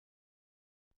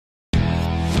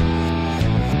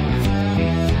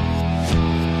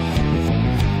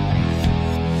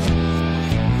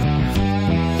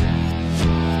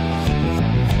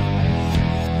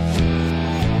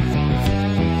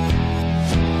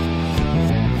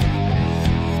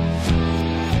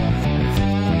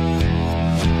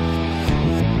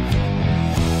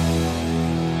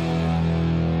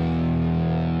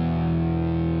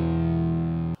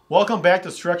Welcome back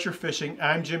to Structure Fishing.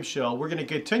 I'm Jim Shell. We're going to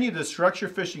continue the Structure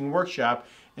Fishing workshop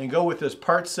and go with this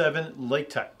Part 7, Lake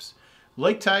Types.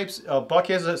 Lake Types, Buck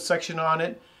has a section on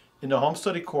it in the home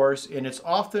study course, and it's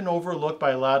often overlooked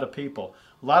by a lot of people.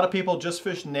 A lot of people just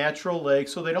fish natural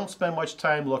lakes, so they don't spend much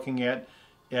time looking at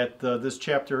this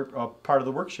chapter part of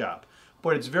the workshop.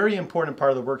 But it's a very important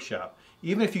part of the workshop.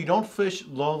 Even if you don't fish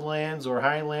lowlands or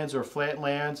highlands or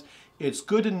flatlands, it's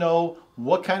good to know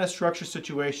what kind of structure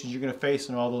situations you're going to face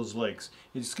in all those lakes.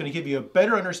 It's going to give you a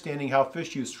better understanding how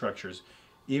fish use structures.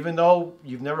 Even though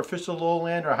you've never fished a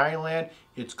lowland or highland,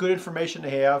 it's good information to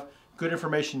have, good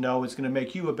information to know. It's going to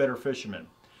make you a better fisherman.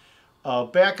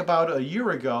 Back about a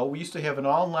year ago, we used to have an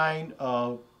online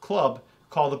club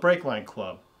called the Breakline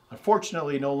Club.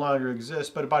 Unfortunately, it no longer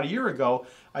exists, but about a year ago,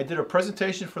 I did a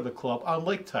presentation for the club on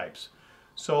lake types.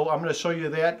 So I'm going to show you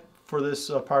that for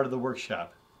this part of the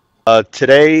workshop.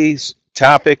 Today's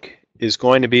topic is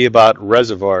going to be about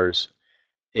reservoirs.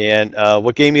 And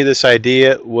what gave me this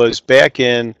idea was back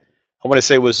in, I want to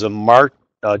say it was a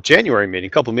January meeting,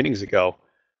 a couple meetings ago.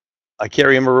 I can't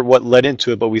remember what led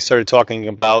into it, but we started talking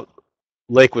about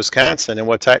Lake Wisconsin and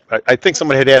what type. I think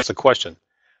someone had asked a question,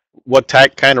 what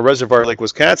type kind of reservoir Lake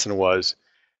Wisconsin was.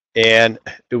 And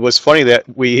it was funny that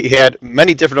we had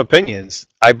many different opinions.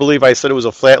 I believe I said it was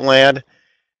a flat land.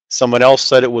 Someone else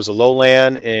said it was a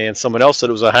lowland, and someone else said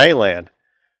it was a highland.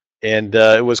 And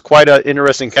it was quite an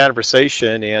interesting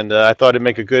conversation, and I thought it'd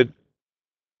make a good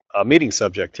meeting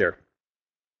subject here.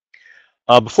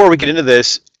 Before we get into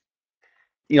this,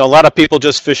 you know, a lot of people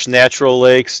just fish natural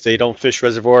lakes. They don't fish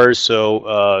reservoirs,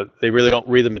 so they really don't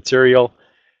read the material.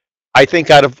 I think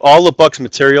out of all the Buck's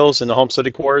materials in the home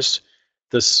study course,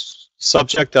 this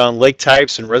subject on lake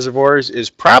types and reservoirs is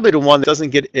probably the one that doesn't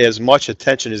get as much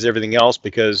attention as everything else,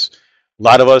 because a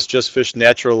lot of us just fish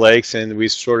natural lakes and we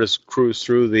sort of cruise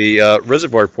through the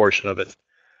reservoir portion of it.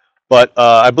 But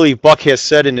I believe Buck has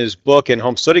said in his book and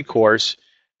home study course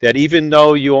that even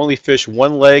though you only fish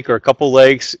one lake or a couple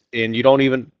lakes and you don't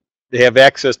even have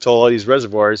access to all these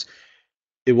reservoirs,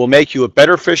 it will make you a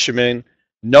better fisherman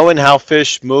knowing how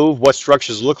fish move, what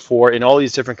structures look for in all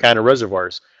these different kind of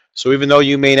reservoirs. So even though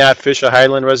you may not fish a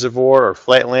highland reservoir or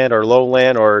flatland or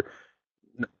lowland, or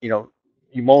you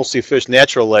mostly fish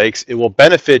natural lakes, it will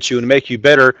benefit you and make you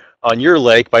better on your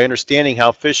lake by understanding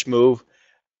how fish move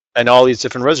and all these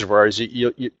different reservoirs.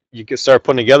 You can start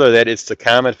putting together that it's the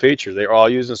common feature. They're all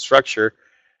using structure,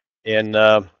 and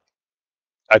I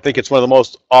think it's one of the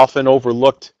most often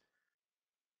overlooked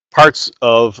parts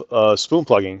of spoon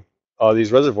plugging,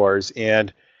 these reservoirs.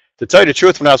 And to tell you the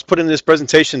truth, when I was putting this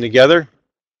presentation together,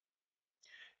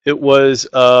 it was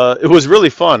really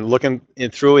fun looking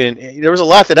through, and there was a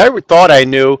lot that I thought I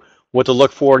knew what to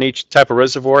look for in each type of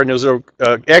reservoir, and it was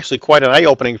actually quite an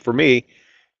eye-opening for me,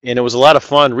 and it was a lot of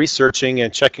fun researching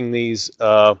and checking these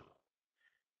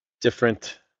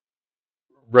different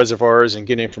reservoirs and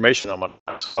getting information on them.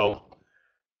 So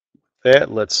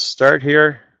let's start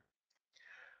here.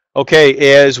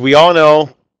 Okay, as we all know,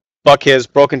 Buck has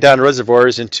broken down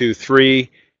reservoirs into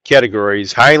three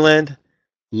categories: highland,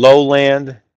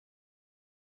 lowland.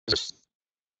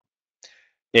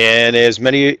 And as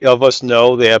many of us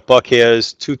know, that Buck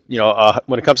has two,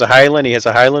 when it comes to highland, he has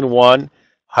a highland 1,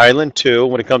 highland 2.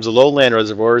 When it comes to lowland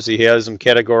reservoirs, he has them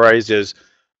categorized as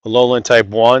a lowland type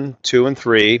 1, 2, and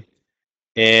 3.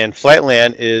 And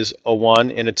flatland is a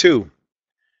 1 and a 2.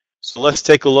 So let's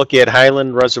take a look at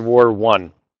highland reservoir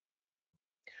 1.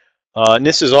 And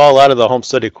this is all out of the home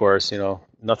study course,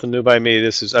 nothing new by me.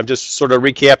 I'm just sort of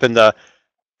recapping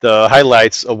the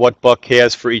highlights of what Buck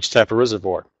has for each type of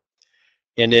reservoir.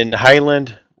 And in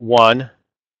Highland 1,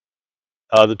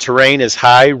 the terrain is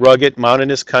high, rugged,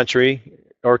 mountainous country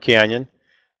or canyon.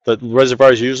 The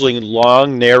reservoir is usually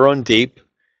long, narrow, and deep.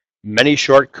 Many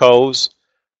short coves.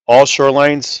 All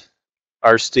shorelines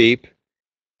are steep.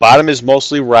 Bottom is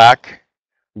mostly rock.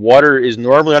 Water is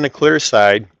normally on the clear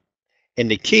side.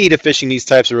 And the key to fishing these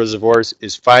types of reservoirs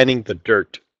is finding the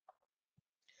dirt.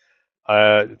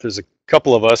 There's a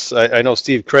couple of us. I know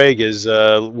Steve Craig is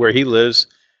where he lives.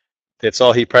 That's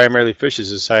all he primarily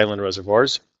fishes is highland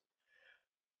reservoirs.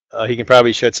 He can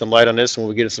probably shed some light on this when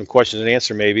we get into some questions and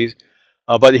answer maybe.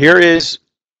 But here is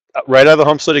right out of the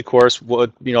home study course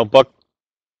what Buck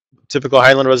typical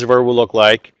highland reservoir will look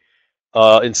like.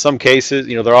 In some cases,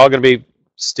 they're all going to be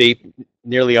steep.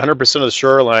 Nearly 100% of the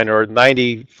shoreline, or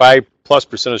 95+%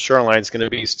 of the shoreline, is going to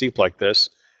be steep like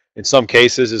this. In some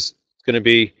cases, it's going to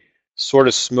be sort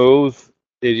of smooth.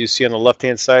 As you see on the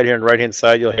left-hand side here and right-hand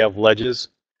side, you'll have ledges.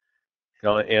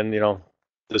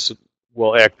 This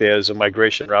will act as a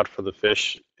migration route for the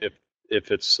fish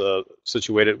if it's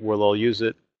situated where they'll use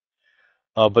it.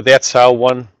 But that's how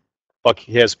one Buck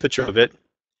has a picture of it.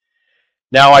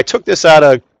 Now I took this out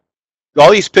of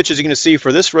all these pictures you're going to see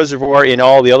for this reservoir and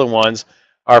all the other ones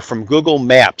are from Google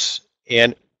Maps.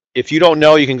 And if you don't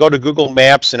know, you can go to Google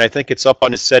Maps, and I think it's up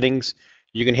on the settings.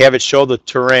 You can have it show the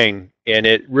terrain, and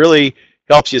it really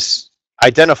helps you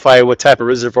identify what type of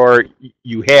reservoir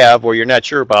you have or you're not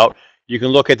sure about. You can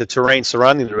look at the terrain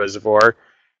surrounding the reservoir.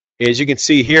 As you can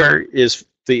see here is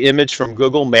the image from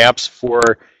Google Maps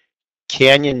for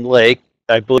Canyon Lake.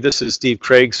 I believe this is Steve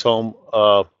Craig's home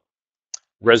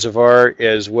reservoir,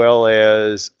 as well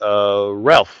as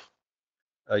Ralph.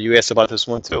 You asked about this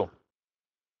one too.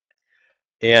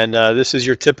 And this is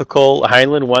your typical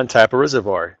Highland 1 type of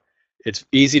reservoir. It's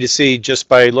easy to see just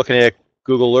by looking at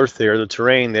Google Earth there, the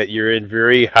terrain, that you're in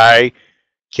very high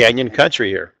canyon country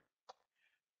here.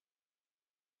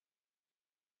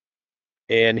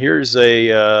 And here's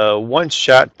a one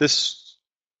shot. This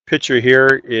picture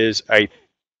here is, I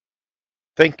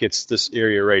think it's this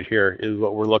area right here is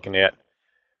what we're looking at.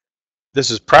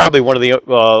 This is probably one of the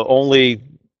only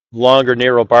longer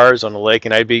narrow bars on the lake,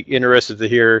 and I'd be interested to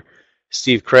hear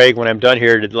Steve Craig when I'm done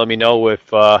here to let me know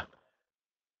if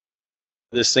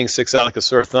this thing sticks out like a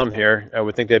sore thumb here. I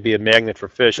would think that'd be a magnet for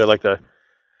fish. I'd like to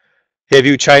have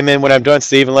you chime in when I'm done,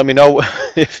 Steve, and let me know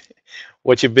if,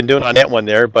 what you've been doing on that one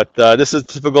there. But this is a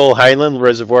typical Highland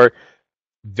reservoir,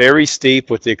 very steep,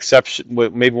 with the exception,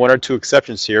 with maybe one or two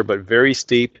exceptions here, but very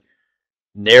steep,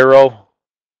 narrow.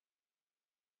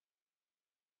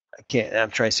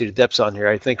 I'm trying to see the depths on here.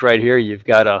 I think right here you've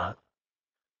got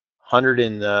 100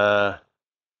 and I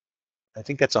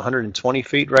think that's 120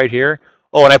 feet right here.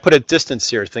 Oh, and I put a distance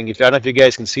here thing. I don't know if you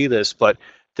guys can see this, but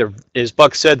as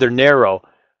Buck said, they're narrow.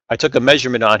 I took a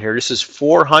measurement on here. This is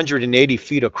 480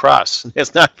 feet across.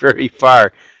 That's not very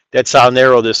far. That's how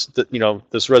narrow this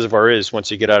reservoir is once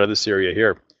you get out of this area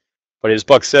here. But as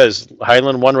Buck says,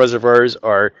 Highland 1 reservoirs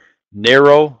are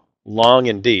narrow, long,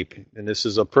 and deep. And this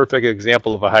is a perfect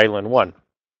example of a Highland 1.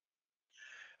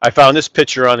 I found this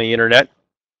picture on the internet.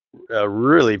 A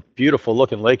really beautiful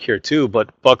looking lake here too,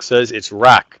 but Buck says it's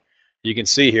rock. You can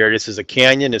see here, this is a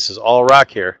canyon. This is all rock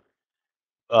here.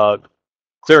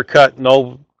 Clear cut,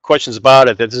 no questions about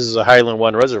it, that this is a Highland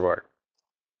 1 reservoir.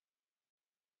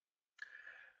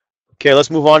 Okay, let's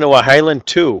move on to a Highland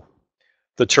 2.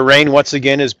 The terrain, once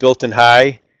again, is built in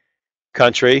high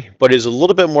country, but is a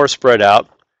little bit more spread out.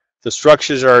 The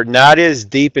structures are not as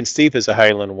deep and steep as a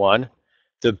Highland 1.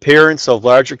 The appearance of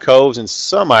larger coves and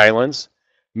some islands.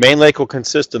 Main lake will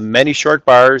consist of many short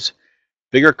bars.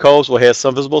 Bigger coves will have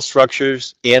some visible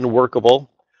structures and workable.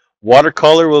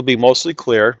 Watercolor will be mostly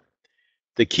clear.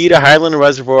 The key to Highland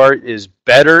Reservoir is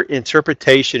better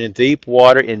interpretation in deep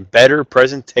water and better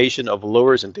presentation of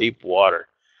lures in deep water.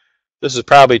 This is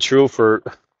probably true for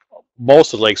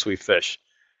most of the lakes we fish.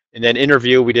 In that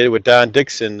interview we did with Don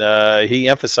Dixon, he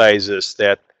emphasized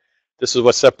that this is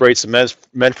what separates the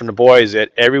men from the boys,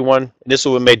 that everyone, and this is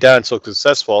what made Don so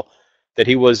successful, that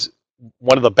he was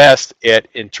one of the best at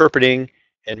interpreting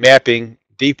and mapping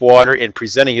deep water and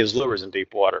presenting his lures in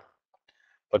deep water.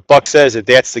 But Buck says that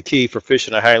that's the key for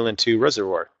fishing a Highland 2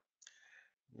 reservoir.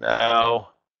 Now,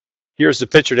 here's the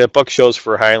picture that Buck shows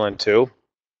for Highland 2.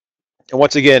 And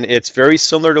once again, it's very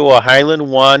similar to a Highland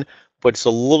 1, but it's a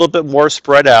little bit more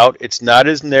spread out. It's not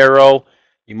as narrow.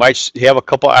 You might have a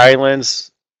couple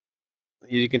islands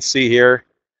you can see here.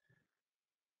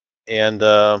 And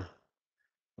let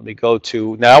me go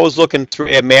to, now I was looking through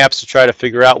at maps to try to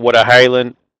figure out what a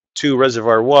Highland 2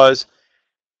 reservoir was.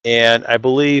 And I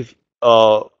believe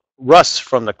Russ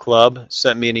from the club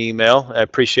sent me an email. I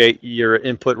appreciate your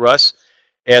input, Russ,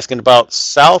 asking about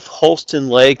South Holston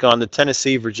Lake on the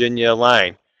Tennessee-Virginia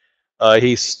line.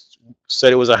 He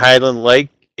said it was a Highland Lake,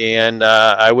 and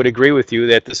I would agree with you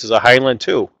that this is a Highland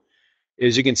 2.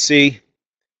 As you can see,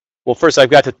 well, first I've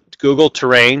got to Google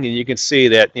terrain, and you can see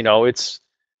that, it's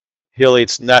hilly.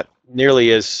 It's not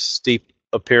nearly as steep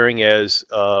appearing as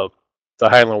the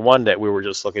Highland 1 that we were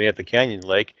just looking at, the Canyon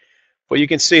Lake. But you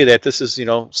can see that this is,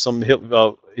 some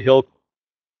hill,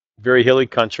 very hilly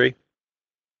country.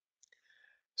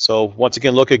 So once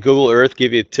again, look at Google Earth,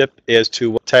 give you a tip as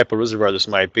to what type of reservoir this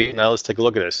might be. Now let's take a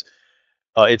look at this.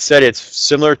 It said it's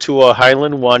similar to a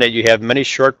Highland 1, that you have many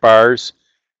short bars,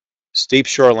 steep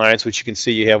shorelines, which you can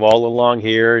see you have all along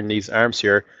here and these arms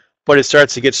here. But it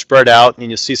starts to get spread out, and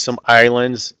you see some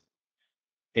islands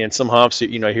and some humps.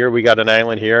 Here we got an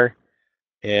island here.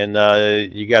 And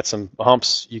you got some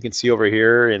humps you can see over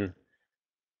here, and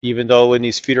even though in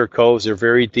these feeder coves they're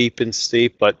very deep and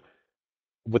steep, but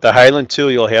with the Highland 2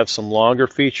 you'll have some longer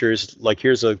features. Like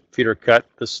here's a feeder cut.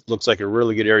 This looks like a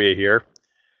really good area here.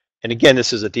 And again,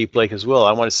 this is a deep lake as well.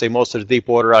 I want to say most of the deep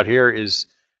water out here is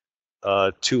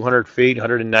 200 feet,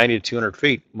 190 to 200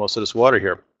 feet, most of this water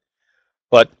here.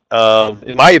 But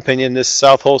in my opinion, this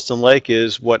South Holston Lake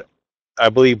is what I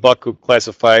believe Buck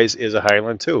classifies as a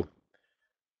highland too.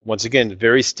 Once again,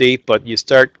 very steep, but you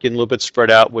start getting a little bit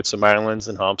spread out with some islands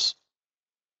and humps.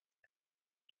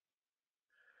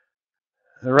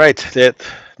 All right,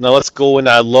 now let's go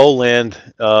into lowland.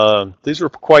 These were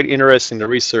quite interesting to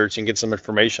research and get some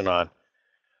information on.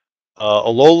 A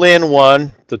lowland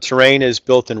one, the terrain is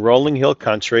built in rolling hill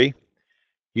country.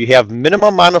 You have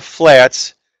minimum amount of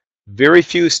flats, very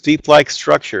few steep-like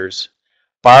structures.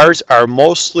 Bars are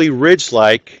mostly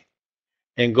ridge-like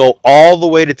and go all the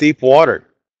way to deep water.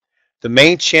 The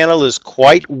main channel is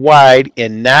quite wide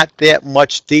and not that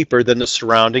much deeper than the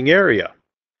surrounding area.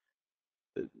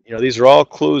 You know, these are all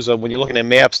clues on when you're looking at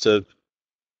maps to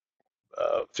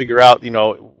figure out, you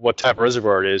know, what type of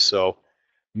reservoir it is. So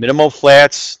minimal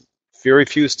flats, very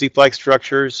few steep-like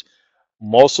structures.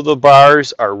 Most of the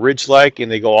bars are ridge-like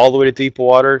and they go all the way to deep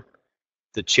water.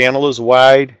 The channel is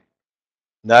wide,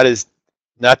 not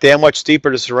that much deeper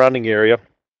to the surrounding area.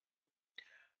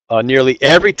 Nearly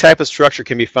every type of structure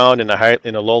can be found in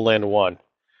a lowland one.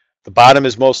 The bottom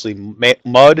is mostly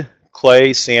mud,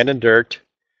 clay, sand, and dirt.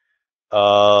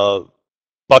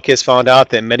 Buck has found out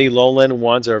that many lowland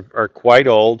ones are quite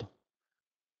old,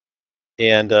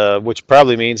 and which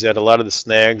probably means that a lot of the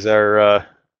snags are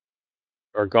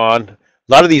gone.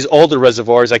 A lot of these older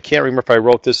reservoirs, I can't remember if I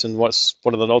wrote this in one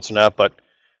of the notes or not, but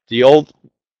the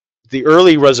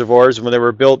early reservoirs when they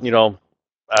were built, you know,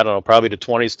 I don't know, probably the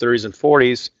 20s, 30s, and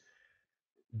 40s,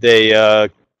 they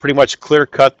pretty much clear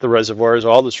cut the reservoirs,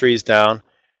 all the trees down.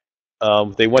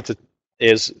 They went to,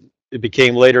 as it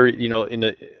became later, you know, in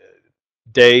the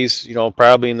days, you know,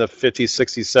 probably in the 50s,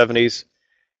 60s, 70s,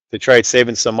 they tried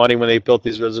saving some money when they built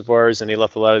these reservoirs, and they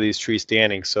left a lot of these trees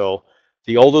standing. So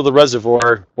the older the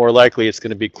reservoir, more likely it's going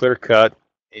to be clear cut,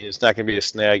 and it's not going to be a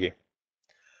snagging.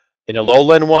 In a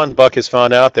lowland one, Buck has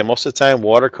found out that most of the time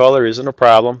watercolor isn't a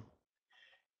problem,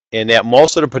 and that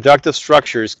most of the productive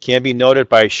structures can be noted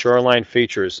by shoreline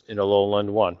features in a lowland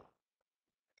one.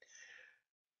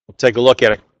 We'll take a look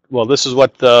at it. Well, this is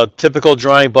what the typical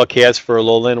drawing Buck has for a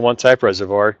lowland one type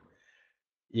reservoir.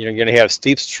 You're going to have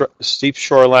steep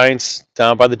shorelines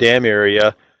down by the dam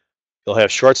area. You'll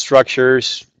have short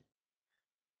structures.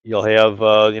 You'll have,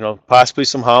 you know, possibly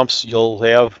some humps. You'll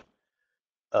have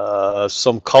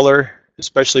some color,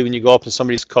 especially when you go up in some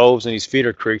of these coves and these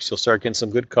feeder creeks. You'll start getting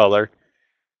some good color.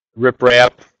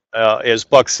 Riprap, as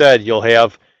Buck said, you'll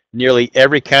have nearly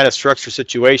every kind of structure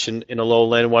situation in a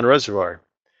lowland one reservoir.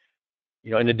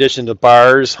 You know, in addition to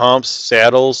bars, humps,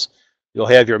 saddles, you'll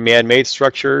have your man-made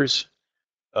structures,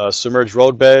 submerged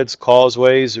roadbeds,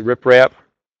 causeways, riprap.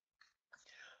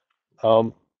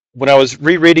 When I was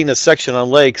rereading the section on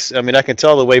lakes, I mean, I can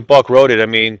tell the way Buck wrote it. I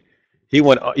mean, he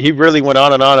really went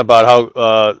on and on about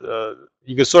how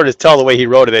you can sort of tell the way he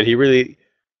wrote it that he really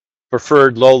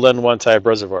preferred lowland one type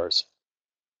reservoirs.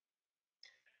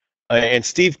 And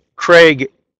Steve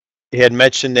Craig had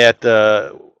mentioned that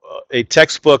a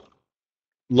textbook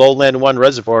lowland one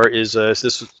reservoir is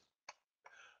this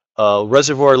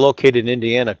reservoir located in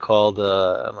Indiana called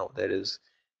I don't know what that is,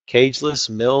 Cageless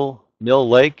Mill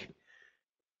Lake.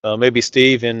 Maybe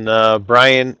Steve and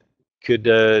Brian could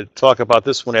talk about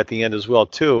this one at the end as well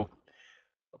too.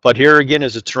 But here again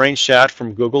is a terrain shot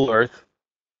from Google Earth.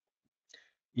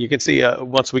 You can see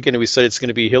once again we said it's going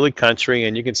to be hilly country,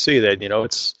 and you can see that, you know,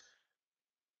 it's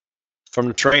from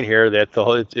the terrain here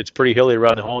that it's pretty hilly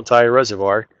around the whole entire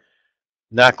reservoir.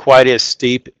 Not quite as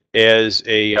steep as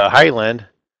a highland,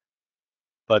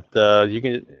 but you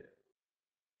can.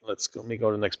 Let me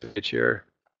go to the next page here.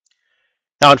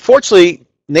 Now, unfortunately,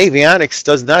 Navionics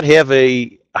does not have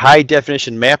a high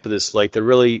definition map of this lake that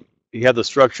really you have the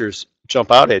structures jump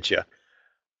out at you.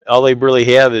 All they really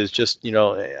have is just, you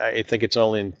know, I think it's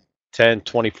only in 10,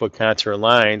 20-foot contour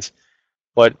lines,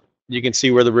 but you can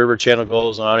see where the river channel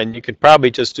goes on, and you could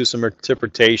probably just do some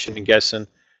interpretation and guessing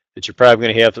that you're probably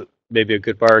going to have maybe a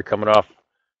good bar coming off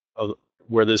of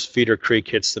where this feeder creek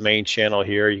hits the main channel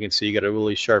here. You can see you got a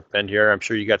really sharp bend here. I'm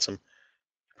sure you got some,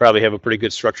 probably have a pretty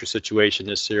good structure situation in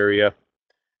this area.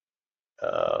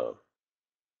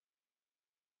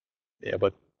 Yeah,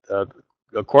 but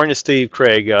according to Steve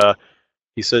Craig,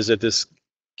 he says that this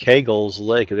Kegel's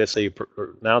Lake, that's how you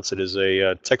pronounce it, is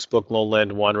a textbook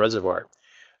lowland one reservoir.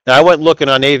 Now, I went looking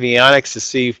on Avionics to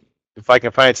see if I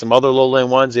can find some other lowland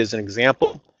ones as an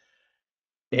example,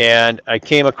 and I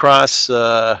came across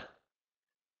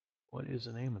what is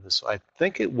the name of this? I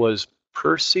think it was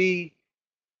Percy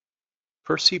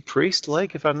Priest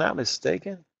Lake, if I'm not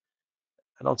mistaken.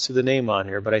 I don't see the name on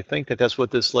here, but I think that that's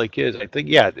what this lake is. I think,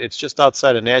 yeah, it's just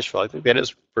outside of Nashville. I think that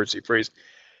is Percy Priest.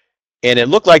 And it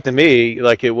looked like to me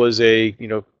like it was a,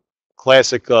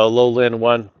 classic lowland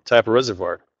one type of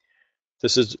reservoir.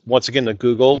 This is once again the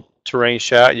Google terrain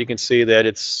shot. You can see that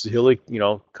it's hilly,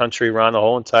 country around the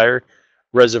whole entire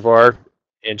reservoir.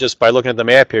 And just by looking at the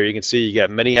map here, you can see you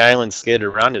got many islands scattered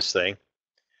around this thing.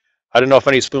 I don't know if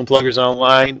any spoon pluggers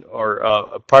online or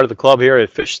a part of the club here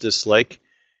have fished this lake.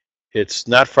 It's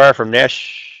not far from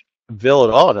Nashville at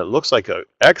all, and it looks like an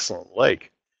excellent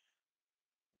lake.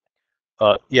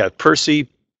 Yeah, Percy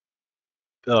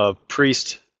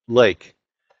Priest Lake.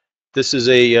 This is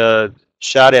a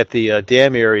shot at the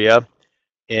dam area,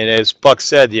 and as Buck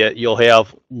said, you'll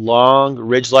have long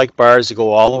ridge-like bars that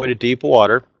go all the way to deep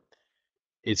water.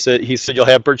 He said you'll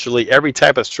have virtually every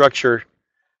type of structure.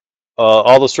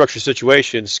 All the structure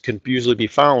situations can usually be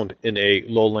found in a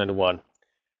lowland one.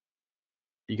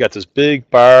 You got this big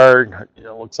bar,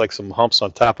 looks like some humps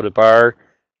on top of the bar.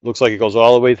 Looks like it goes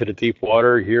all the way to the deep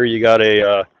water. Here you got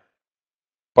a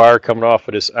bar coming off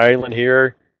of this island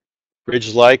here,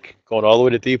 ridge-like, going all the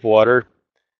way to deep water.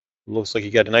 Looks like you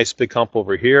got a nice big hump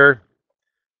over here.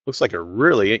 Looks like a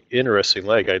really interesting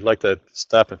lake. I'd like to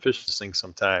stop and fish this thing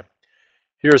sometime.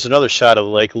 Here's another shot of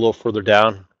the lake a little further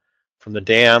down from the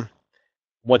dam.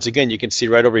 Once again, you can see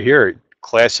right over here,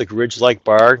 classic ridge-like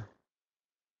bar.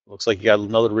 Looks like you got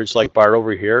another ridge-like bar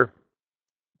over here.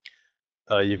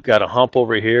 You've got a hump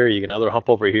over here. You got another hump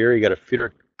over here. You got a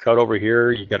feeder cut over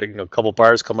here. You got a couple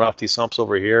bars coming off these humps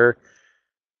over here.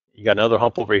 You got another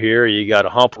hump over here. You got a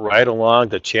hump right along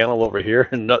the channel over here.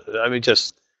 And I mean,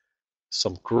 just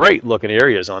some great looking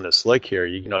areas on this lake here.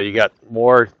 You got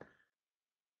more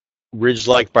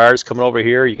ridge-like bars coming over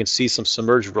here. You can see some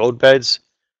submerged road beds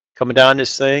coming down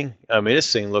this thing. I mean,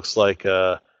 this thing looks like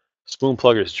a spoon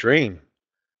plugger's dream.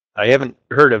 I haven't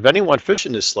heard of anyone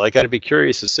fishing this lake. I'd be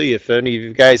curious to see if any of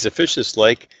you guys have fished this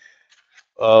lake.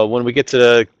 When we get to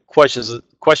the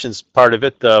questions part of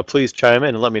it, please chime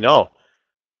in and let me know.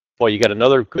 Boy, you got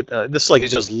another good. This lake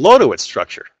is just loaded with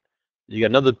structure. You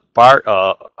got another bar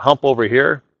hump over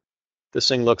here. This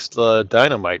thing looks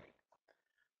dynamite.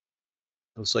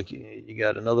 Looks like you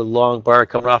got another long bar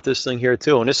coming off this thing here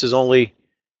too, and this is only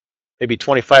maybe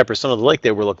 25% of the lake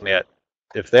that we're looking at,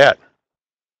 if that.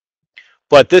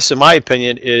 But this, in my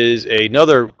opinion, is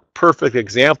another perfect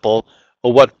example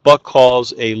of what Buck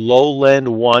calls a lowland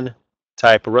 1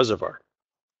 type of reservoir.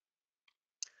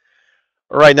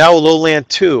 All right, now lowland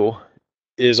 2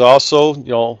 is also,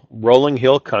 rolling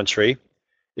hill country.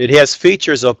 It has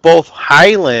features of both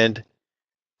highland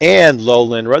and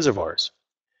lowland reservoirs.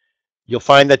 You'll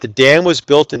find that the dam was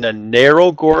built in a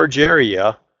narrow gorge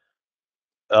area,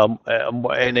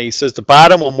 and he says the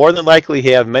bottom will more than likely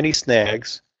have many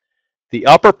snags. The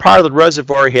upper part of the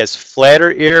reservoir has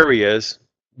flatter areas,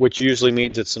 which usually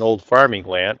means it's an old farming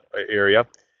land area.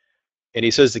 And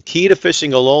he says the key to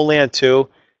fishing a lowland 2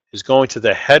 is going to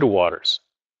the headwaters.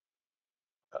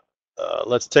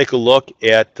 Let's take a look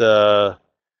at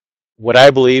what I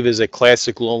believe is a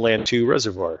classic lowland 2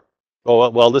 reservoir. Oh,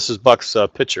 well, this is Buck's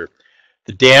picture.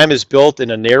 The dam is built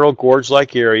in a narrow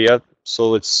gorge-like area,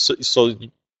 so this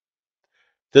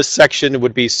section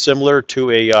would be similar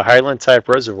to a highland-type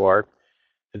reservoir.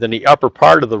 And then the upper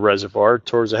part of the reservoir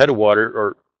towards the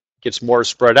headwater gets more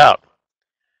spread out.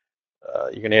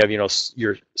 You're going to have,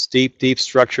 your steep, deep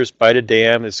structures by the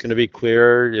dam. It's going to be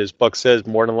clear, as Buck says,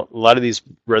 more than a lot of these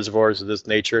reservoirs of this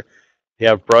nature. You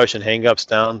have brush and hang-ups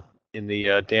down in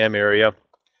the dam area.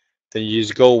 Then you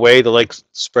just go away, the lake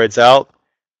spreads out.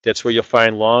 That's where you'll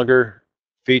find longer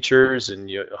features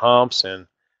and humps. And,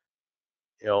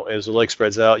 as the lake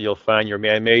spreads out, you'll find your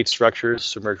man-made structures,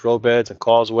 submerged roadbeds and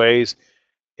causeways.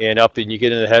 And up and you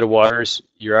get into the headwaters,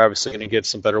 you're obviously going to get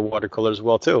some better watercolor as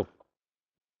well too.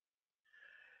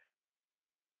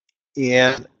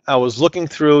 And I was looking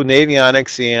through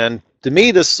Navionics, and to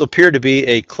me this appeared to be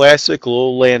a classic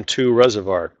lowland 2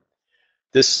 reservoir.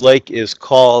 This lake is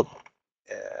called,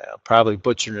 I'll probably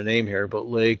butcher the name here, but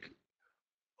Lake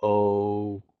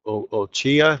Ochia,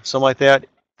 something like that.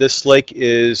 This lake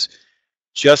is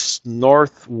just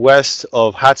northwest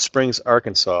of Hot Springs,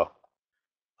 Arkansas.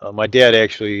 My dad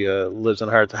actually lives in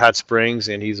Hot Springs,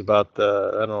 and he's about,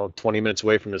 20 minutes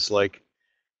away from this lake.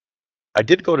 I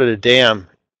did go to the dam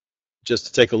just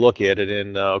to take a look at it,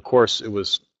 and of course it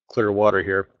was clear water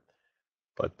here.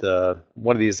 But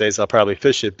one of these days I'll probably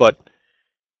fish it. But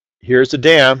here's the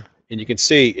dam, and you can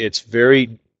see it's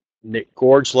very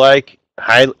gorge-like.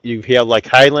 You have like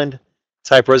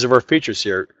highland-type reservoir features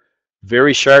here.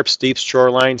 Very sharp, steep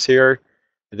shorelines here.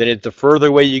 And then the further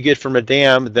away you get from the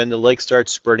dam, then the lake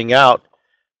starts spreading out.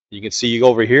 You can see you go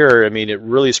over here, I mean, it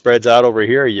really spreads out over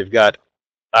here. You've got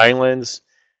islands,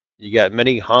 you got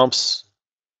many humps,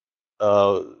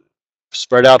 uh,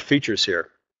 spread out features here.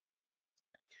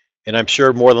 And I'm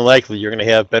sure more than likely you're going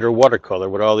to have better watercolor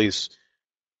with all these,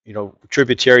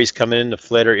 tributaries coming in the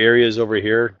flatter areas over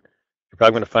here. You're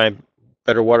probably going to find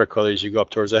better watercolor as you go up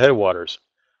towards the headwaters.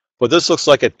 But this looks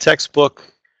like a textbook,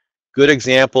 good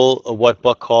example of what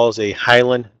Buck calls a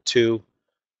Highland 2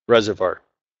 reservoir.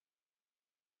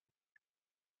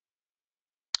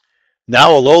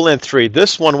 Now a lowland 3.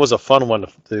 This one was a fun one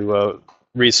to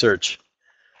research.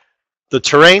 The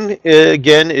terrain,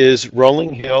 again, is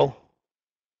rolling hill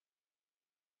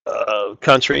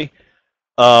country.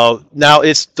 Now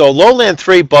it's the lowland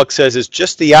 3, Buck says, is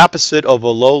just the opposite of a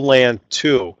lowland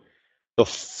 2. The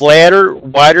flatter,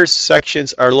 wider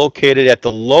sections are located at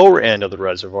the lower end of the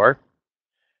reservoir.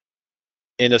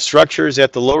 And the structures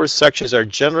at the lower sections are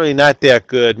generally not that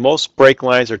good. Most break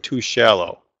lines are too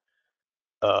shallow.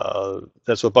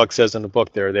 That's what Buck says in the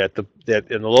book there, that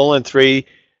in the lowland 3,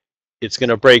 it's going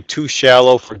to break too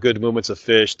shallow for good movements of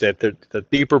fish, that the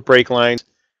deeper break lines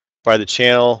by the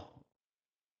channel,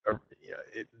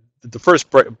 the first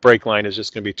break line is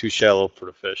just going to be too shallow for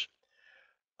the fish.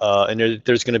 And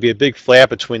there's going to be a big flap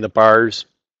between the bars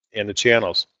and the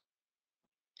channels.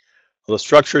 Well, the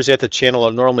structures at the channel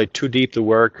are normally too deep to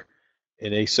work,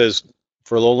 and he says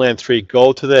for lowland 3,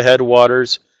 go to the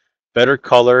headwaters, better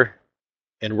color,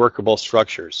 and workable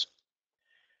structures.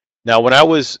 Now, when I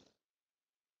was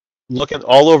looking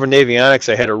all over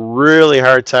Navionics, I had a really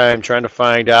hard time trying to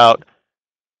find out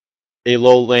a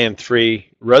lowland 3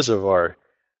 reservoir,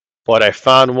 but I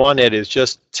found one that is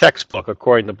just textbook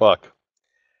according to Buck.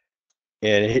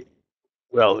 And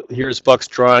well, here's Buck's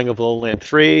drawing of lowland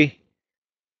 3.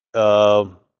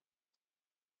 The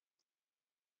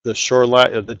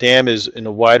shoreline of the dam is in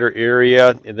a wider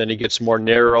area, and then it gets more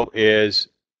narrow as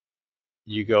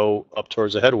you go up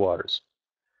towards the headwaters.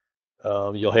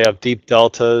 You'll have deep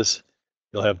deltas.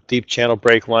 You'll have deep channel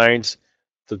break lines.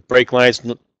 The break lines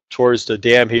towards the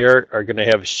dam here are going to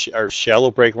have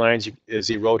shallow break lines, as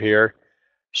he wrote here,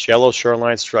 shallow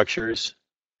shoreline structures.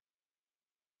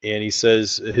 And he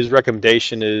says his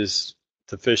recommendation is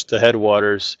to fish the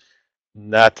headwaters,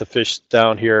 not to fish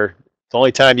down here. The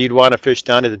only time you'd want to fish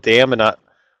down at the dam and not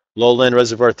lowland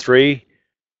reservoir 3,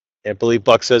 and I believe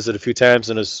Buck says it a few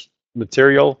times in his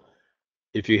material,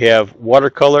 if you have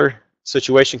watercolor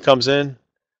situation comes in,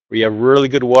 where you have really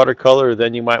good watercolor,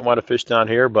 then you might want to fish down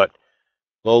here. But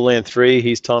lowland 3,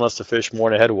 he's telling us to fish more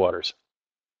in the headwaters.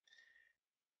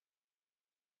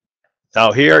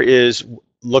 Now here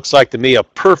looks like to me a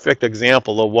perfect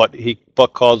example of what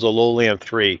Buck calls a lowland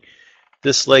 3.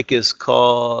 This lake is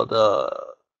called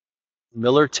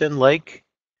Millerton Lake.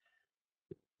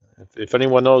 If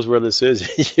anyone knows where this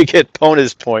is, you get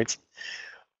bonus points.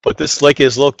 But this lake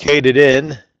is located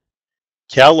in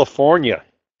California.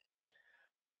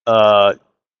 And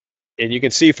you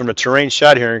can see from the terrain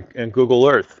shot here in Google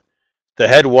Earth, the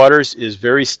headwaters is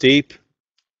very steep,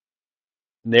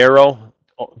 narrow,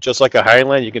 just like a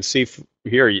highland. You can see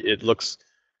here, you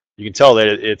can tell that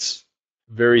it's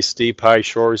very steep, high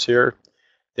shores here.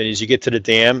 Then as you get to the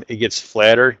dam, it gets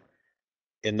flatter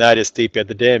and not as steep at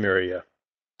the dam area.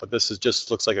 But this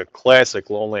just looks like a classic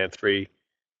lowland 3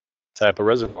 type of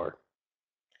reservoir.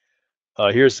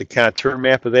 Here's the contour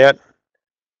map of that.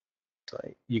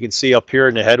 You can see up here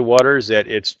in the headwaters that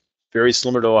it's very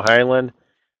similar to a highland.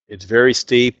 It's very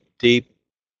steep, deep.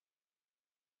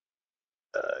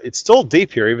 It's still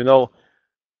deep here, even though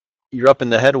you're up in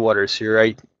the headwaters here.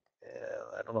 I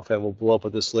don't know if I will blow up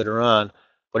with this later on,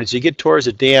 but as you get towards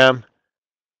the dam,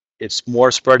 it's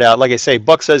more spread out. Like I say,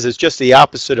 Buck says it's just the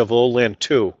opposite of lowland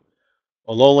 2.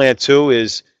 A lowland 2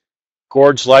 is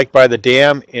gorge-like by the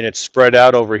dam, and it's spread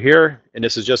out over here, and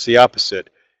this is just the opposite.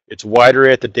 It's wider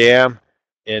at the dam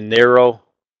and narrow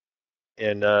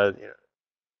and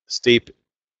steep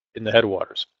in the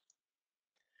headwaters.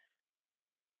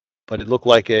 But it looked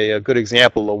like a good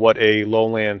example of what a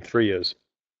lowland 3 is.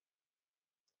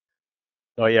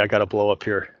 Oh yeah, I got to blow up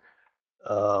here.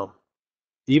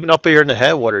 Even up here in the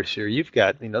headwaters here, you've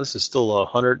got, this is still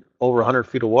over 100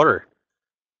 feet of water.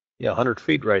 Yeah, 100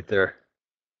 feet right there.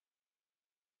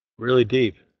 Really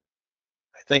deep.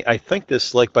 I think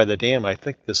this lake by the dam, I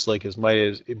think this lake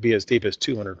might be as deep as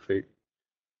 200 feet.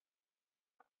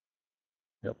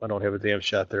 Yep, I don't have a dam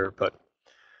shot there, but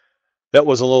that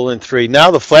was a lowland 3.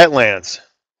 Now the flatlands.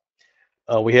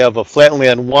 We have a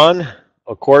flatland 1.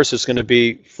 Of course, it's going to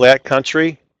be flat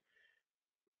country.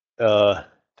 The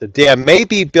dam may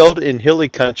be built in hilly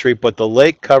country, but the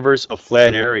lake covers a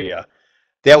flat area.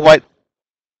 That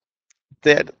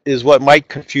that is what might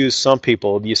confuse some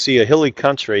people. You see a hilly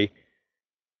country,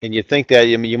 and you think that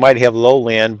you might have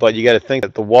lowland, but you got to think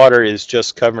that the water is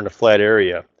just covering a flat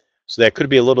area. So that could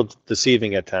be a little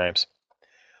deceiving at times.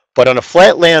 But on a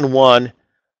flatland one,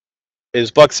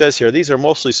 as Buck says here, these are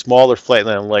mostly smaller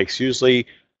flatland lakes, usually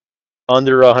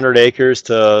under 100 acres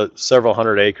to several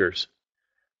hundred acres.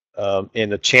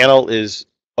 And the channel is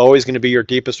always going to be your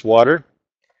deepest water.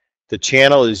 The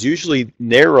channel is usually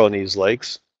narrow in these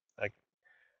lakes.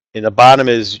 And the bottom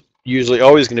is usually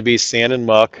always going to be sand and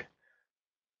muck.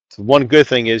 So one good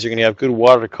thing is you're going to have good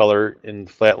watercolor in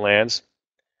flatlands.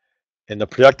 And the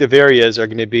productive areas are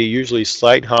going to be usually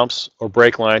slight humps or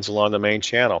break lines along the main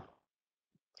channel.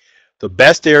 The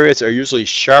best areas are usually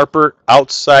sharper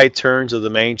outside turns of the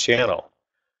main channel.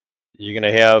 You're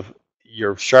going to have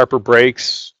your sharper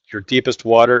breaks, your deepest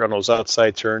water on those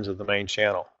outside turns of the main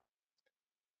channel.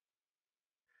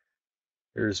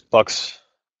 Here's Buck's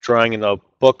drawing in the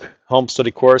book home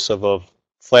study course of a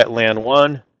flatland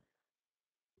one.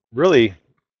 Really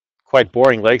quite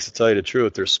boring lakes, to tell you the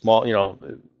truth. They're small, you know,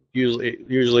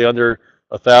 usually under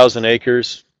 1,000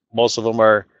 acres. Most of them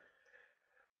are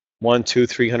 100, 200,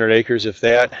 300 acres, if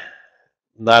that.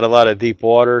 Not a lot of deep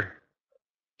water.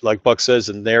 Like Buck says,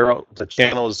 the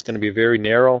channel is going to be very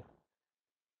narrow.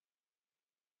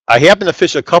 I happened to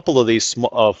fish a couple of these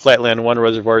flatland one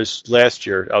reservoirs last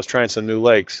year. I was trying some new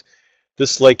lakes.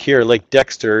 This lake here, Lake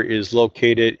Dexter, is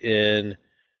located in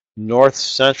north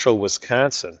central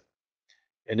Wisconsin.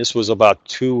 And this was about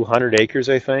 200 acres,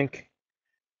 I think.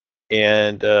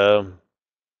 And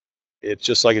it's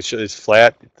just like it's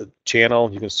flat. The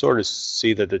channel, you can sort of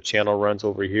see that the channel runs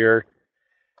over here.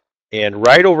 And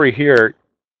right over here,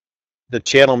 the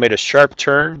channel made a sharp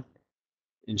turn.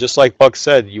 And just like Buck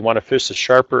said, you want to fish the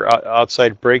sharper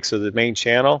outside breaks of the main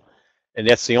channel. And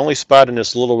that's the only spot in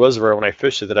this little reservoir when I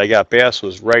fished it that I got bass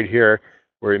was right here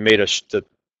where the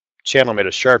channel made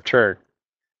a sharp turn.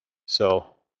 So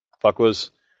Buck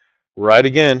was right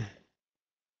again.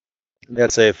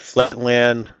 That's a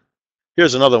flatland.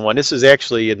 Here's another one. This is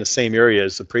actually in the same area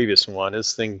as the previous one.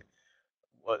 This thing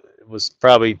was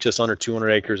probably just under 200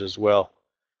 acres as well.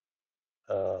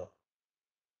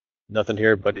 Nothing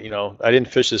here, but you know, I didn't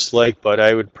fish this lake, but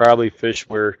I would probably fish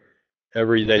wherever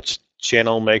that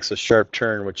channel makes a sharp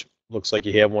turn, which looks like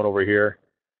you have one over here.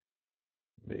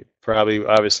 You probably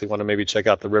obviously want to maybe check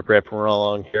out the riprap run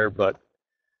along here, but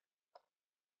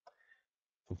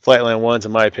flatland ones,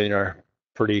 in my opinion, are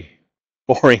pretty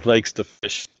boring lakes to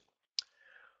fish.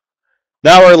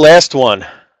 Now our last one,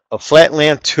 a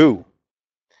flatland 2.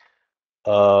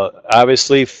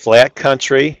 Obviously flat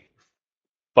country.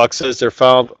 Buck says they're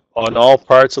found on all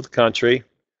parts of the country,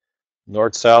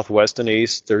 north, south, west, and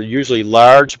east. They're usually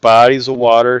large bodies of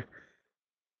water.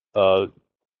 In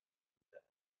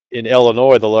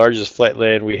Illinois, the largest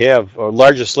flatland we have, or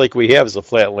largest lake we have, is a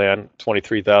flatland,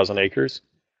 23,000 acres.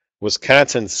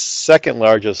 Wisconsin's second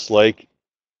largest lake,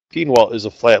 Keenwalt, is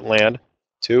a flatland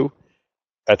too.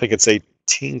 I think it's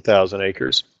 18,000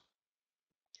 acres.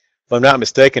 If I'm not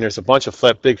mistaken, there's a bunch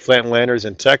of big flatlanders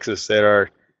in Texas that are,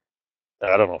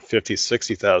 I don't know, 50,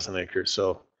 60,000 acres.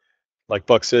 So, like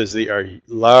Buck says, they are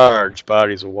large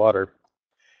bodies of water.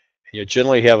 And you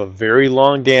generally have a very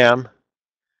long dam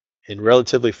in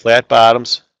relatively flat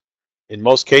bottoms. In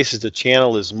most cases, the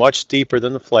channel is much deeper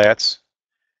than the flats.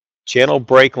 Channel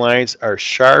break lines are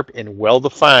sharp and well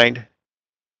defined.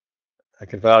 I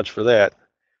can vouch for that.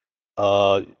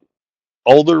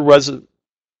 Older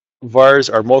reservoirs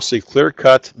are mostly clear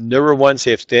cut. Newer ones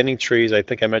have standing trees. I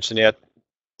think I mentioned that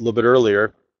a little bit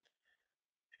earlier.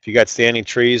 If you got standing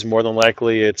trees, more than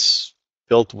likely it's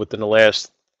built within the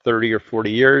last 30 or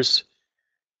 40 years.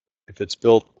 If it's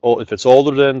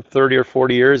older than 30 or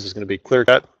 40 years, it's going to be clear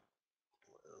cut.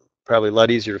 Probably a lot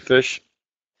easier to fish.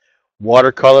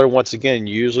 Watercolor, once again,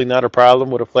 usually not a problem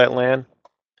with a flat land.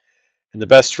 And the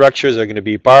best structures are going to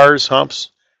be bars,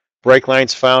 humps, break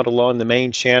lines found along the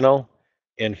main channel,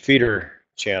 and feeder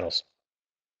channels.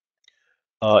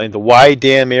 In the wide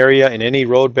dam area and any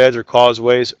road beds or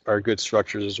causeways are good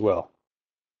structures as well.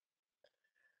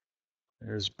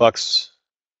 There's Buck's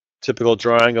typical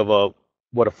drawing of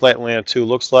what a flatland 2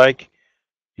 looks like.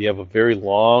 You have a very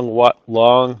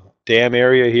long dam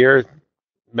area here. In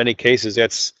many cases,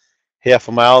 that's half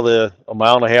a mile to a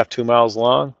mile and a half, 2 miles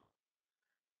long.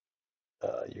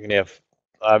 You're going to have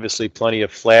obviously plenty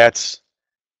of flats.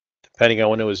 Depending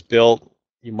on when it was built,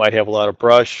 you might have a lot of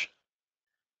brush.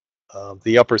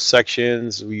 The upper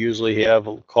sections, we usually have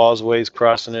causeways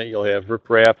crossing it. You'll have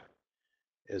riprap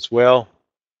as well.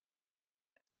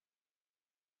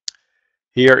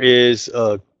 Here is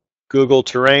Google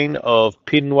terrain of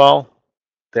Pedenwall.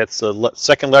 That's the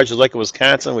second largest lake in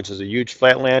Wisconsin, which is a huge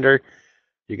flatlander.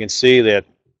 You can see that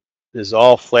this is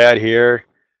all flat here.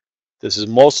 This is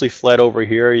mostly flat over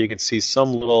here. You can see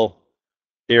some little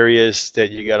areas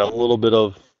that you got a little bit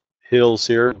of hills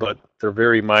here, but they're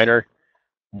very minor.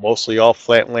 Mostly all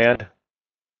flat land.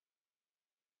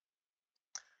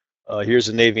 Here's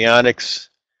the Navionics.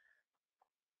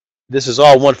 This is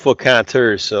all 1 foot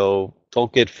contours, so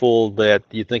don't get fooled that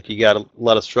you think you got a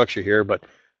lot of structure here, but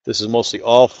this is mostly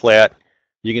all flat.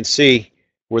 You can see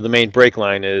where the main break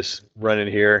line is running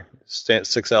here.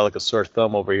 Sticks out like a sore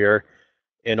thumb over here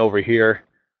and over here.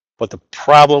 But the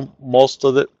problem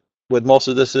with most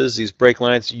of this is these break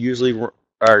lines usually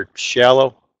are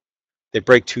shallow. They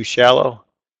break too shallow.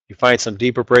 You find some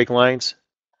deeper break lines.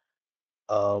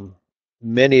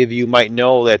 Many of you might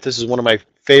know that this is one of my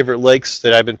favorite lakes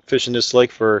that I've been fishing this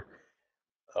lake for,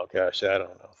 oh gosh, I don't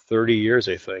know, 30 years,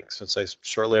 I think,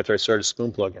 shortly after I started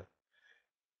spoon plugging.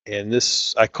 And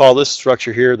this, I call this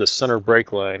structure here the center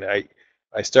break line.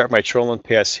 I start my trolling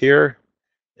pass here.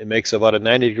 It makes about a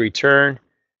 90-degree turn.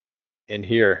 And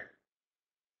here,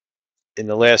 in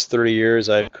the last 30 years,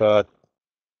 I've caught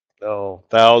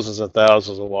thousands and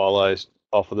thousands of walleyes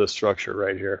off of this structure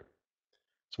right here.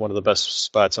 It's one of the best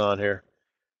spots on here.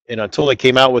 And until they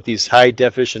came out with these high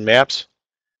definition maps,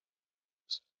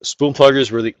 spoon pluggers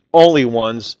were the only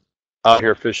ones out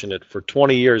here fishing it for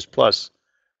 20 years plus.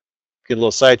 Get a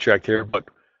little sidetracked here, but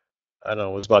I don't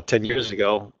know, it was about 10 years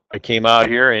ago. I came out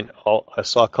here and I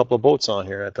saw a couple of boats on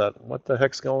here. I thought, what the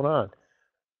heck's going on?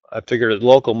 I figured a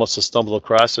local must have stumbled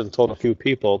across it and told a few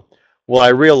people. Well, I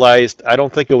realized, I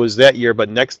don't think it was that year,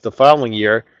 but the following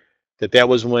year, that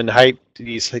was when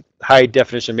these high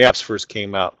definition maps first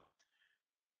came out.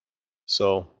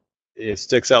 So it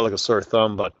sticks out like a sore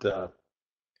thumb, but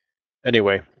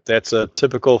anyway, that's a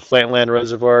typical flatland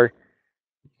reservoir.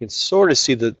 You can sort of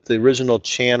see the original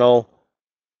channel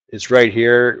is right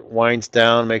here, winds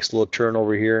down, makes a little turn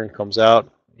over here and comes out.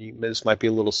 This might be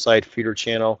a little side feeder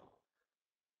channel.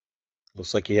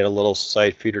 Looks like he had a little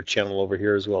side feeder channel over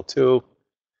here as well too.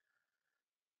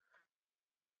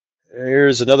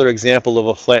 Here's another example of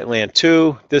a flatland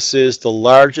too. This is the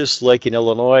largest lake in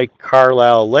Illinois,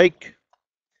 Carlisle Lake.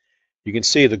 You can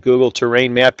see the Google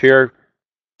terrain map here,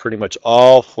 pretty much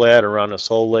all flat around this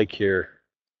whole lake here.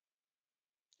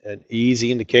 An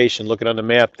easy indication looking on the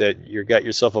map that you got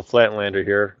yourself a flatlander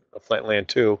here, a flatland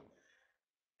too.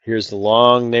 Here's the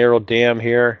long narrow dam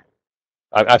here.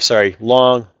 I'm sorry,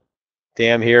 long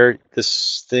dam here.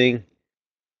 This thing,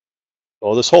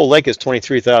 well, this whole lake is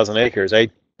 23,000 acres. I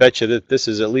bet you that this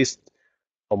is at least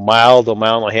a mile to a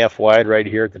mile and a half wide right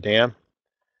here at the dam.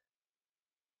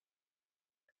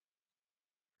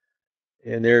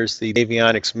 And there's the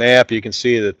avionics map. You can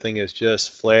see the thing is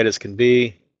just flat as can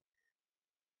be.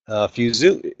 If you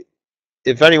zoom,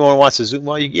 if anyone wants to zoom,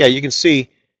 well, yeah, you can see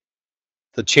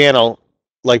the channel,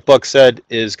 like Buck said,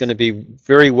 is going to be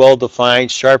very well defined,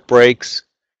 sharp breaks.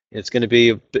 It's going to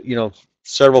be,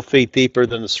 several feet deeper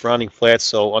than the surrounding flats.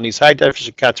 So on these high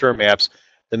definition contour maps,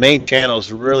 the main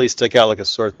channels really stick out like a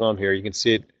sore thumb here. You can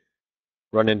see it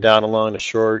running down along the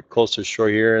shore, close to the shore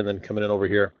here, and then coming in over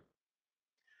here.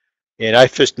 And I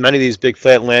fished many of these big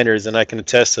flatlanders, and I can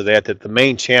attest to that, the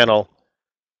main channel,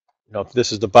 if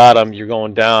this is the bottom, you're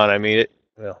going down. I mean,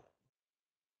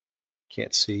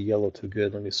 can't see yellow too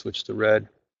good. Let me switch to red.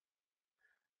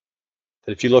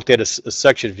 But if you looked at a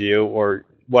section view or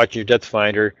watching your depth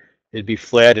finder, it'd be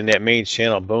flat, and that main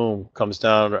channel, boom, comes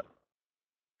down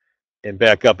and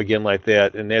back up again like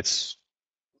that. And that's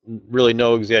really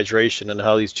no exaggeration in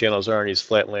how these channels are in these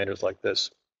flatlanders like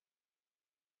this.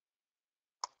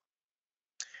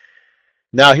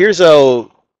 Now here's a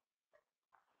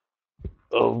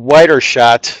wider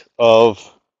shot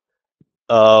of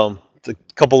the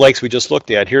couple lakes we just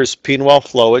looked at. Here's Penwell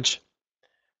Flowage,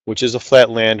 which is a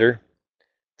flatlander.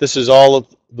 This is all of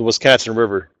the Wisconsin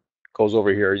River. Goes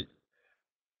over here.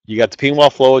 You got the Penwell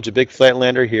Flowage, a big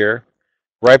flatlander here.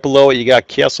 Right below it, you got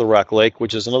Castle Rock Lake,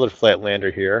 which is another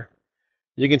flatlander here.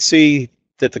 You can see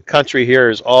that the country here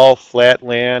is all flat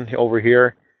land over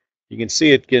here. You can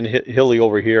see it getting hilly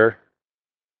over here.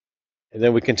 And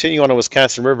then we continue on the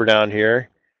Wisconsin River down here.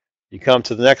 You come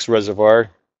to the next reservoir,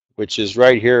 which is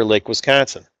right here, Lake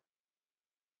Wisconsin.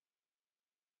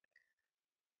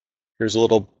 Here's a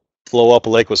little flow up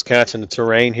of Lake Wisconsin, the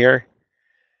terrain here.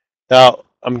 Now,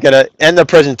 I'm going to end the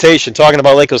presentation talking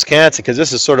about Lake Wisconsin because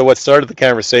this is sort of what started the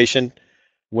conversation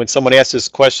when someone asked this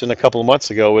question a couple of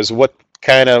months ago, is what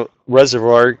kind of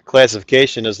reservoir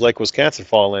classification does Lake Wisconsin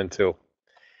fall into?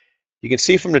 You can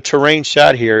see from the terrain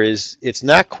shot here is it's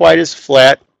not quite as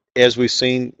flat as we've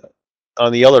seen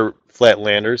on the other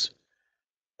flatlanders.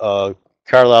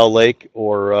 Carlisle Lake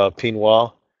or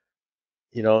Pinwall.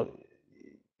 You know,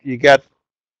 you got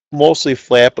mostly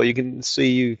flat, but you can see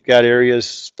you've got areas,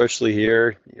 especially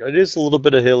here. You know, it is a little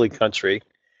bit of hilly country,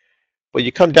 but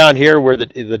you come down here where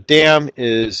the dam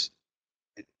is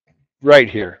right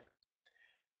here.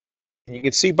 And you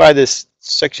can see by this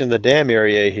section of the dam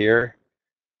area here,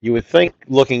 you would think,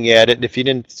 looking at it, if you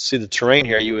didn't see the terrain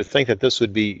here, you would think that this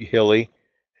would be hilly,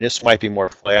 and this might be more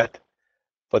flat.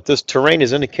 But this terrain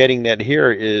is indicating that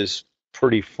here is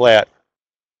pretty flat.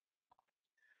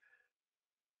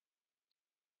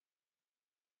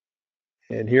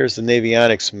 And here's the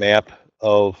Navionics map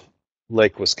of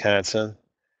Lake Wisconsin.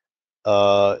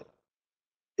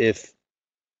 If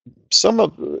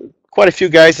quite a few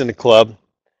guys in the club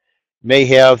may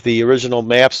have the original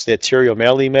maps that Terry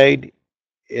O'Malley made,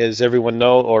 as everyone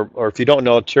know, or if you don't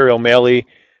know, Terry O'Malley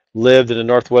lived in the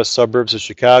northwest suburbs of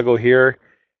Chicago here,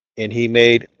 and he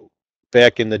made,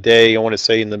 back in the day, I want to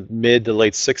say in the mid to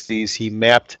late 60s, he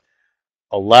mapped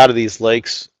a lot of these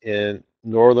lakes in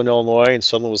northern Illinois and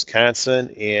southern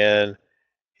Wisconsin, and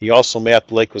he also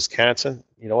mapped Lake Wisconsin.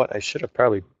 You know what? I should have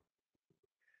probably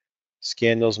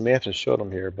scanned those maps and showed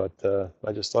them here, but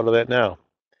I just thought of that now.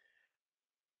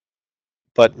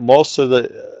 But most of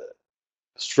the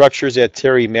structures that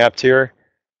Terry mapped here,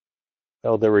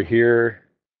 oh, they were here,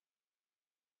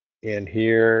 and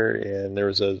there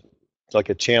was like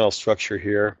a channel structure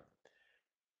here.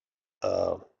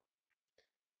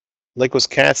 Lake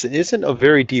Wisconsin isn't a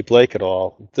very deep lake at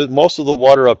all. Most of the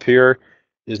water up here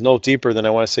is no deeper than, I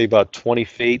want to say, about 20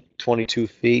 feet, 22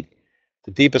 feet.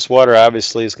 The deepest water,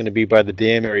 obviously, is going to be by the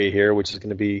dam area here, which is going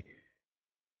to be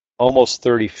almost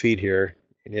 30 feet here.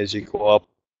 And as you go up,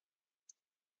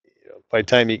 by the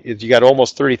time you got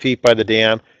almost 30 feet by the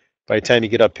dam, by the time you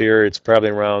get up here, it's probably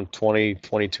around 20,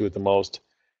 22 at the most.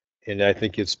 And I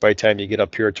think it's by the time you get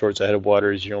up here towards the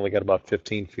headwaters, you only got about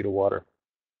 15 feet of water.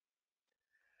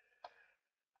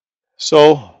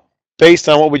 So, based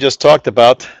on what we just talked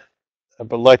about, I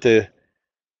would like to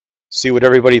see what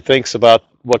everybody thinks about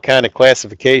what kind of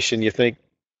classification you think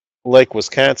Lake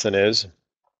Wisconsin is.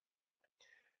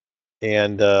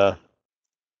 And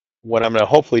what I'm going to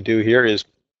hopefully do here is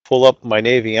pull up my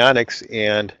Navionics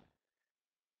and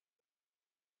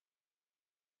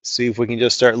see if we can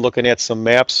just start looking at some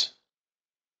maps.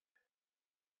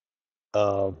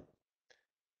 But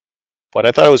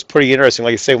I thought it was pretty interesting.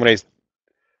 Like I say,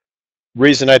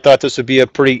 reason I thought this would be a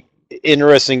pretty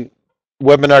interesting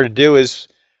webinar to do is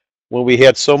when we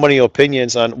had so many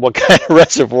opinions on what kind of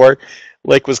reservoir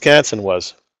Lake Wisconsin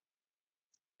was.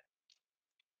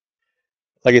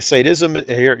 Like I say, it is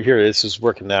here. This is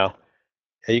working now.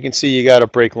 And you can see you got a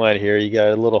break line here. You got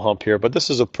a little hump here, but this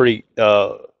is a pretty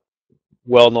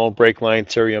well-known break line.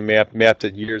 Terry mapped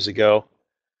it years ago.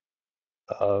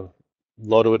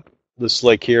 Loaded with this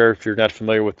lake here, if you're not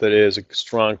familiar with it, is a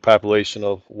strong population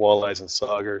of walleyes and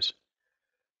saugers.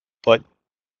 But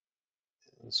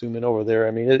zoom in over there.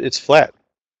 I mean, it's flat.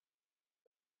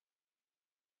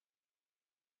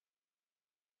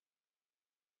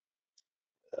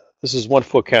 This is 1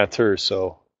 foot contour,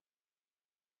 so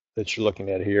that you're looking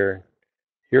at here.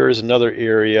 Here is another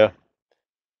area.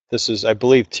 This is, I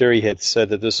believe Terry had said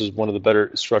that this is one of the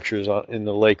better structures in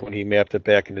the lake when he mapped it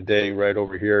back in the day, right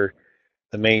over here.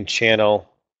 The main channel,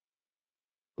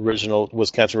 original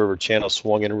Wisconsin River channel,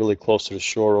 swung in really close to the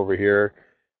shore over here.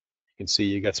 You can see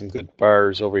you got some good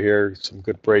bars over here, some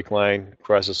good break line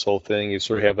across this whole thing. You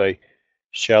sort of have a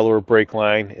shallower break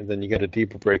line, and then you got a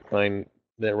deeper break line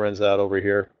that runs out over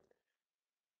here.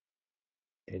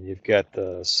 And you've got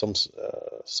some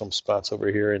spots over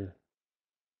here. And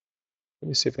let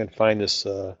me see if I can find this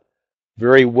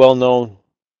very well-known.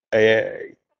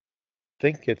 I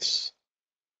think it's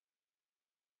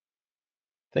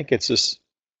this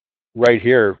right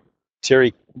here.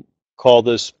 Terry called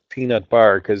this peanut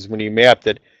bar because when he mapped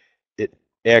it, it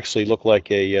actually looked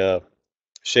like a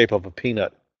shape of a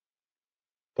peanut.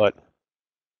 But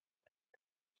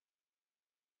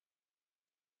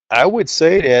I would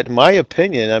say that, in my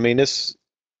opinion, I mean, this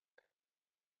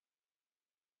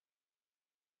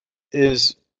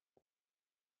is,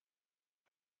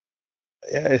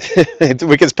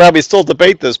 we can probably still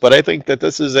debate this, but I think that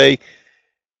this is a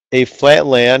flat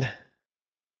land.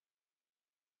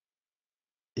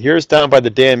 Here's down by the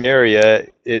dam area.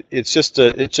 It's just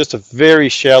a very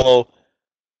shallow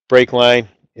break line.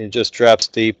 It just drops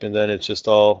deep, and then it's just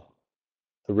all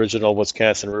original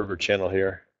Wisconsin River channel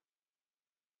here.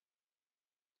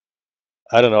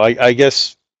 I don't know. I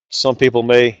guess some people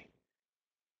may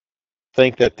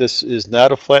think that this is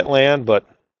not a flat land, but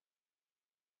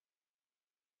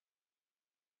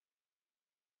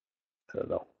I don't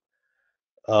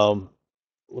know.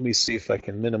 let me see if I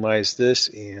can minimize this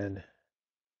and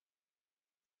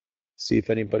see if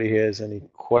anybody has any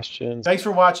questions. Thanks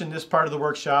for watching this part of the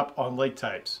workshop on lake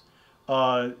types.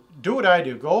 Do what I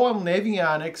do. Go on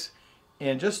Navionics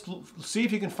and just see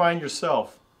if you can find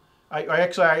yourself. I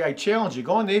challenge you.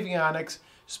 Go on Navionics,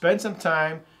 spend some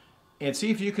time, and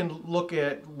see if you can look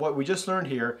at what we just learned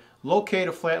here. Locate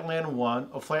a flatland 1,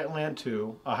 a flatland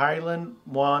 2, a highland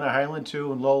 1, a highland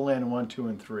 2, and lowland 1, 2,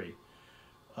 and 3.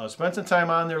 Spend some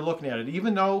time on there looking at it.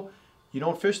 Even though you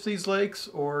don't fish these lakes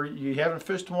or you haven't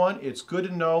fished one, it's good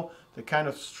to know the kind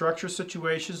of structure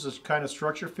situations, the kind of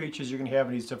structure features you're going to have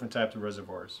in these different types of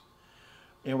reservoirs.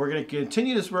 And we're going to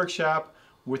continue this workshop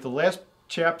with the last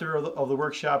chapter of the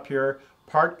workshop here.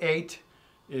 Part 8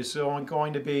 is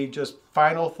going to be just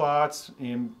final thoughts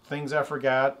and things I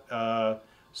forgot.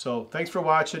 So thanks for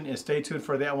watching and stay tuned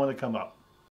for that one to come up.